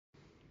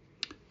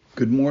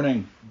Good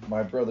morning,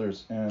 my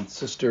brothers and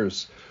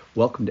sisters.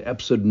 Welcome to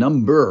episode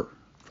number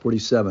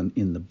 47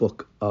 in the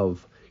book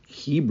of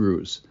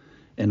Hebrews.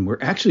 And we're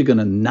actually going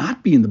to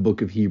not be in the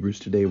book of Hebrews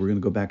today. We're going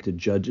to go back to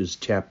Judges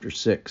chapter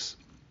 6.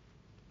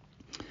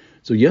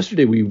 So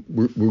yesterday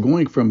we're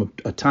going from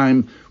a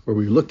time where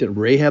we looked at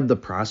Rahab the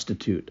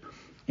prostitute,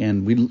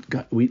 and we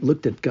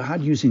looked at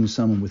God using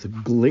someone with a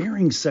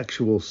glaring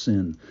sexual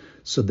sin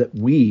so that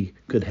we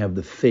could have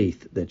the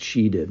faith that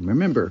she did.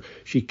 Remember,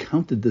 she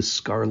counted this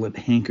scarlet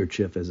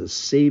handkerchief as a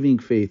saving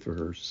faith for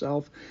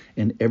herself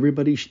and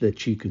everybody that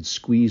she could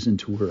squeeze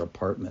into her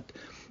apartment.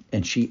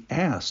 And she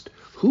asked,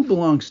 who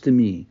belongs to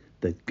me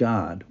that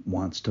God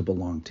wants to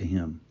belong to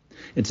him?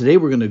 And today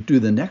we're going to do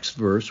the next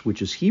verse,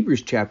 which is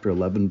Hebrews chapter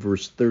 11,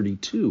 verse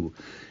 32.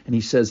 And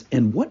he says,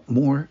 and what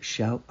more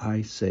shall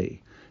I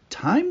say?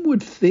 Time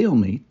would fail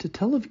me to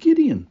tell of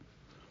Gideon.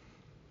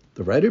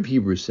 The writer of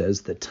Hebrews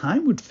says that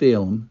time would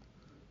fail him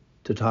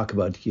to talk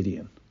about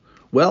Gideon.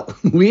 Well,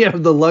 we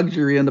have the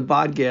luxury in the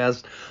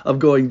podcast of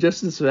going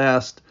just as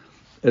fast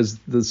as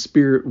the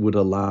Spirit would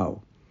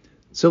allow.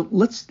 So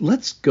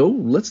let's go.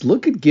 Let's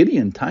look at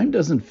Gideon. Time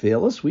doesn't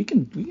fail us. We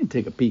can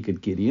take a peek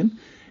at Gideon.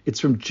 It's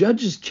from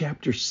Judges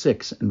chapter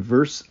 6 and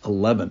verse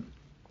 11.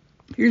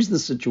 Here's the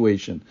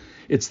situation.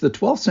 It's the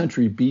 12th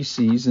century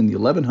BCs and the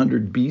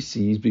 1100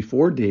 BCs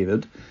before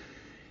David.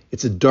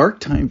 It's a dark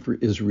time for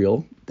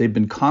Israel. They've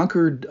been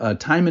conquered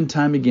time and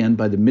time again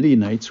by the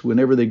Midianites.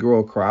 Whenever they grow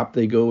a crop,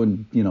 they go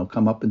and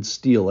come up and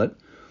steal it.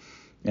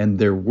 And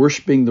they're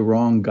worshiping the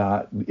wrong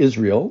God.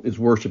 Israel is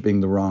worshiping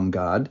the wrong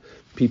God.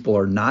 People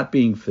are not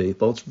being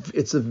faithful.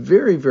 It's a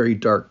very, very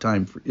dark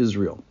time for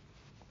Israel.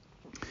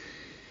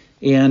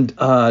 And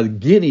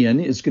Gideon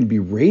is going to be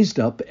raised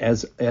up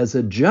as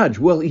a judge.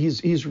 Well,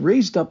 he's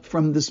raised up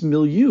from this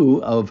milieu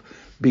of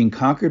being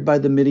conquered by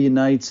the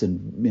Midianites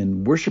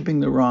and worshiping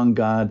the wrong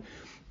God,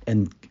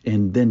 and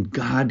then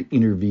God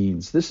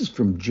intervenes. This is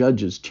from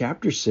Judges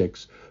chapter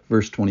 6,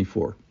 verse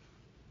 24.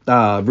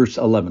 Verse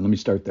 11, let me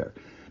start there.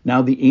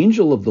 Now the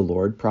angel of the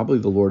Lord, probably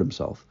the Lord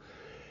himself,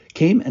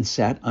 came and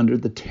sat under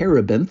the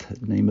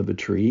terebinth, name of a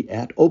tree,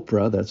 at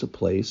Ophrah, that's a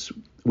place,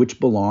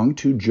 which belonged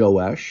to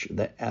Joash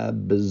the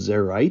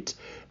Abiezrite,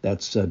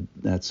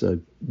 that's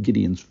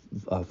Gideon's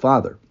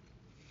father.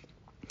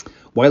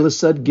 While his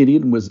son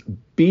Gideon was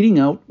beating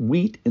out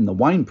wheat in the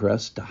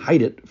winepress to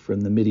hide it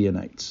from the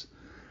Midianites.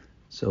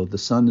 So the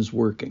son is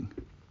working.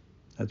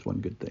 That's one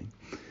good thing.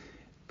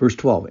 Verse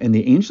 12, and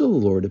the angel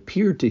of the Lord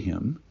appeared to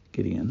him,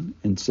 Gideon,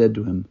 and said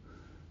to him,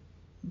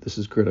 this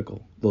is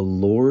critical, the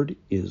Lord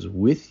is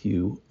with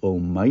you, O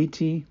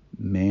mighty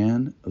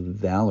man of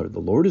valor. The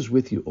Lord is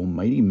with you, O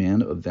mighty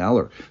man of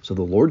valor. So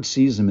the Lord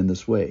sees him in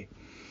this way.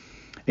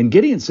 And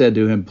Gideon said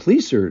to him,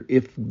 please, sir,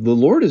 if the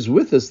Lord is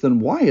with us, then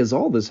why has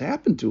all this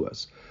happened to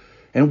us?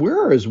 And where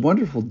are his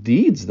wonderful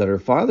deeds that our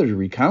fathers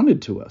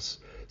recounted to us,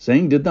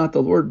 saying, did not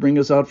the Lord bring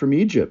us out from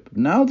Egypt?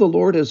 Now the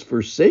Lord has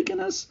forsaken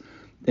us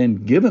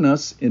and given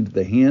us into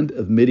the hand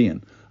of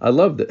Midian. I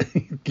love that.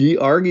 He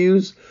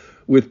argues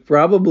with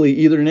probably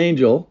either an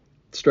angel,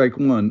 strike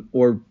one,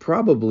 or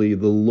probably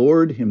the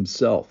Lord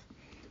himself.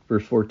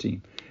 Verse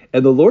 14.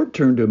 And the Lord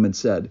turned to him and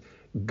said,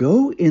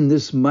 go in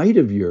this might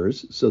of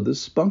yours, so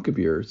this spunk of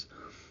yours,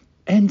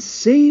 and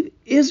save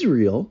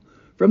Israel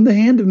from the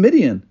hand of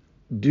Midian.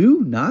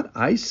 Do not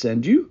I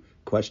send you? ?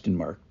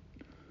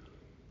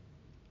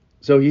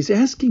 So he's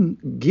asking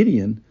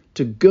Gideon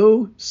to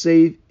go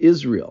save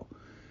Israel.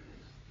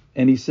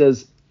 And he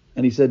said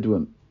to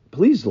him,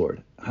 please,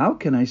 Lord, how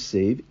can I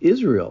save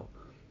Israel?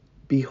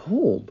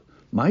 Behold,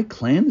 my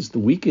clan is the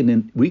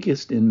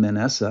weakest in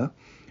Manasseh,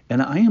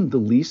 and I am the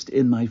least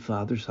in my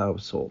father's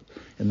household.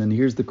 And then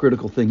here's the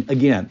critical thing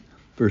again,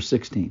 verse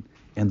 16.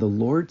 And the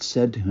Lord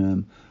said to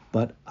him,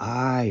 but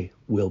I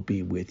will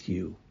be with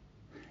you,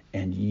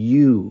 and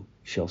you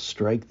shall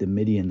strike the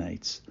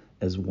Midianites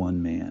as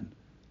one man.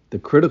 The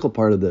critical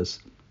part of this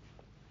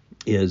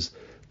is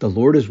the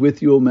Lord is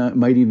with you, O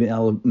mighty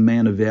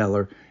man of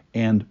valor,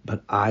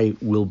 but I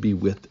will be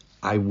with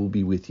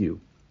you.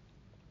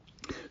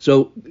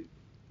 So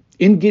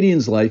in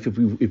Gideon's life, if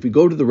we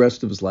go to the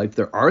rest of his life,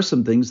 there are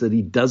some things that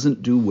he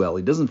doesn't do well.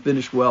 He doesn't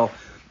finish well,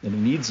 and he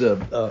needs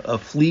a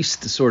fleece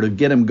to sort of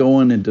get him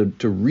going and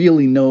to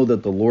really know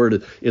that the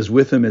Lord is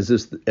with him as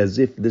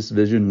if this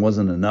vision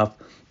wasn't enough.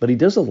 But he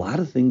does a lot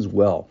of things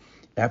well.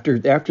 After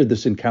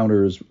this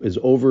encounter is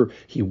over,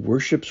 he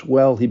worships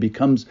well. He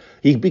becomes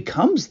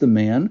the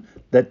man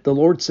that the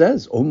Lord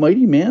says, O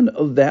mighty man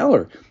of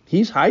valor.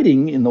 He's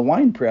hiding in the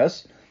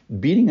winepress,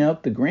 beating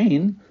out the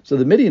grain so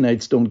the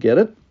Midianites don't get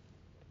it.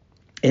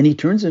 And he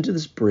turns into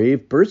this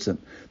brave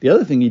person. The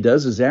other thing he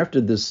does is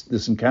after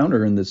this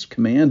encounter and this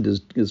command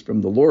is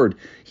from the Lord,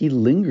 he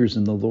lingers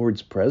in the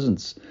Lord's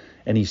presence.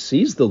 And he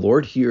sees the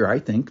Lord here, I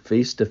think,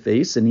 face to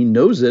face, and he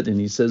knows it, and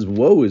he says,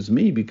 woe is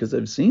me, because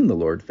I've seen the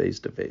Lord face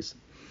to face.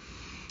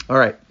 All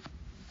right.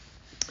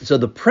 So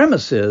the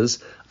premise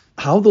is,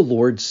 how the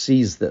Lord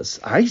sees this.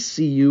 I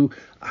see you,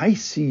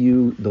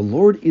 the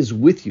Lord is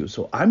with you.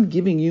 So I'm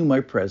giving you my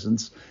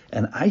presence,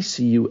 and I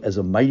see you as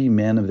a mighty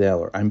man of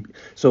valor.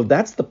 So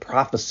that's the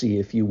prophecy,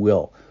 if you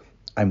will.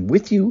 I'm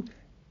with you,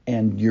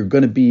 and you're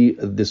going to be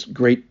this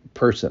great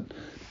person.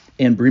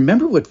 And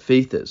remember what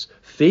faith is.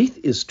 Faith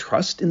is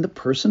trust in the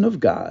person of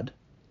God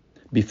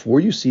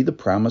before you see the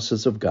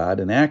promises of God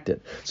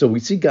enacted. So we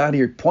see God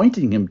here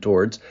pointing him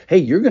towards, hey,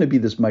 you're going to be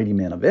this mighty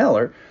man of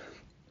valor,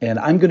 and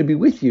I'm going to be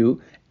with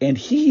you. And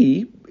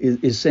he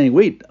is saying,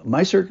 wait,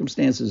 my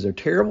circumstances are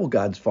terrible.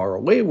 God's far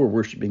away. We're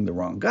worshiping the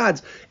wrong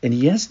gods. And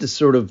he has to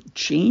sort of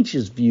change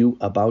his view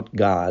about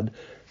God.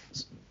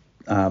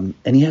 And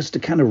he has to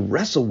kind of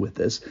wrestle with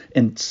this.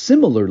 And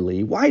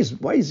similarly, why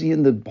is he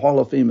in the Hall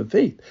of Fame of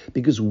Faith?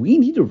 Because we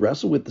need to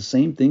wrestle with the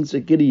same things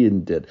that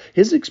Gideon did.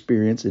 His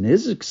experience and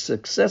his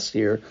success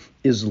here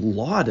is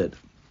lauded.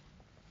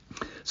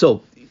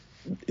 So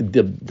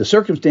the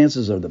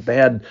circumstances are the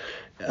bad.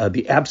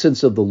 The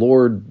absence of the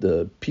Lord,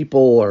 the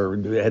people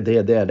they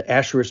had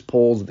Asherah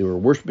poles. They were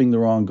worshiping the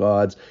wrong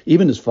gods.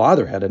 Even his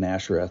father had an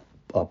Asherah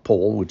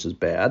pole, which is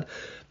bad.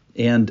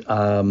 And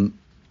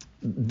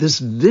this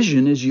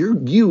vision is you're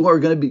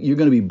going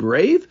to be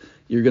brave,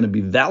 you're going to be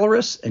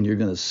valorous, and you're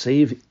going to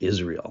save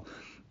Israel.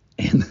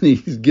 And he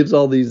gives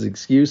all these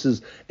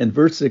excuses. And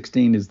verse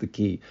 16 is the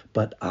key.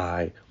 But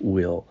I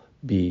will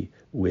be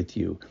with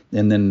you.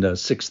 And then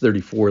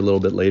 6:34, a little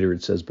bit later,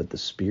 it says, but the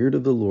Spirit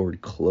of the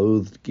Lord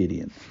clothed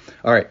Gideon.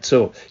 All right,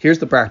 so here's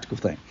the practical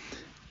thing.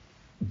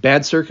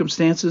 Bad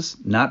circumstances,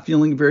 not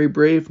feeling very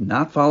brave,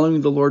 not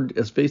following the Lord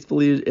as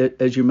faithfully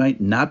as you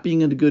might, not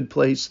being in a good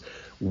place.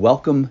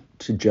 Welcome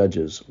to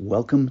Judges.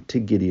 Welcome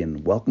to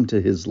Gideon. Welcome to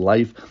his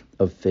life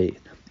of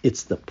faith.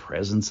 It's the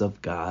presence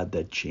of God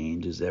that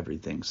changes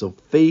everything. So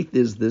faith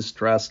is this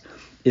trust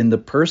in the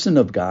person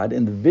of God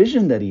and the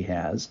vision that he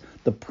has,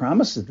 the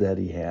promises that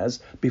he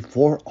has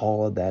before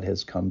all of that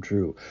has come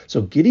true.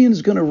 So Gideon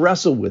is going to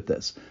wrestle with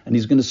this, and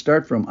he's going to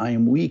start from I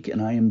am weak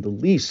and I am the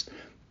least.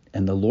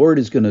 And the Lord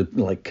is going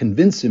to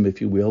convince him,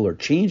 if you will, or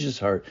change his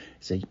heart,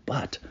 say,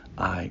 but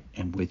I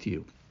am with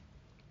you.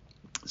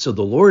 So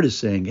the Lord is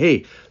saying,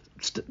 hey,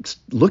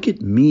 look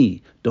at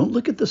me. Don't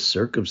look at the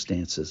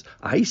circumstances.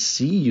 I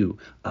see you.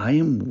 I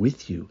am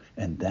with you.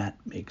 And that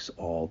makes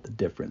all the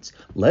difference.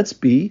 Let's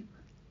be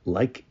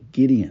like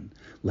Gideon.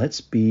 Let's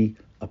be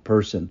a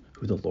person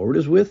who the Lord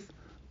is with,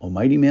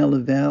 almighty man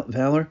of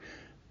valor.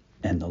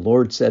 And the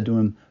Lord said to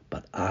him,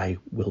 but I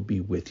will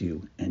be with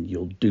you, and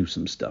you'll do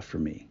some stuff for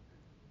me.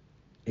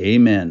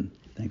 Amen.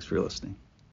 Thanks for listening.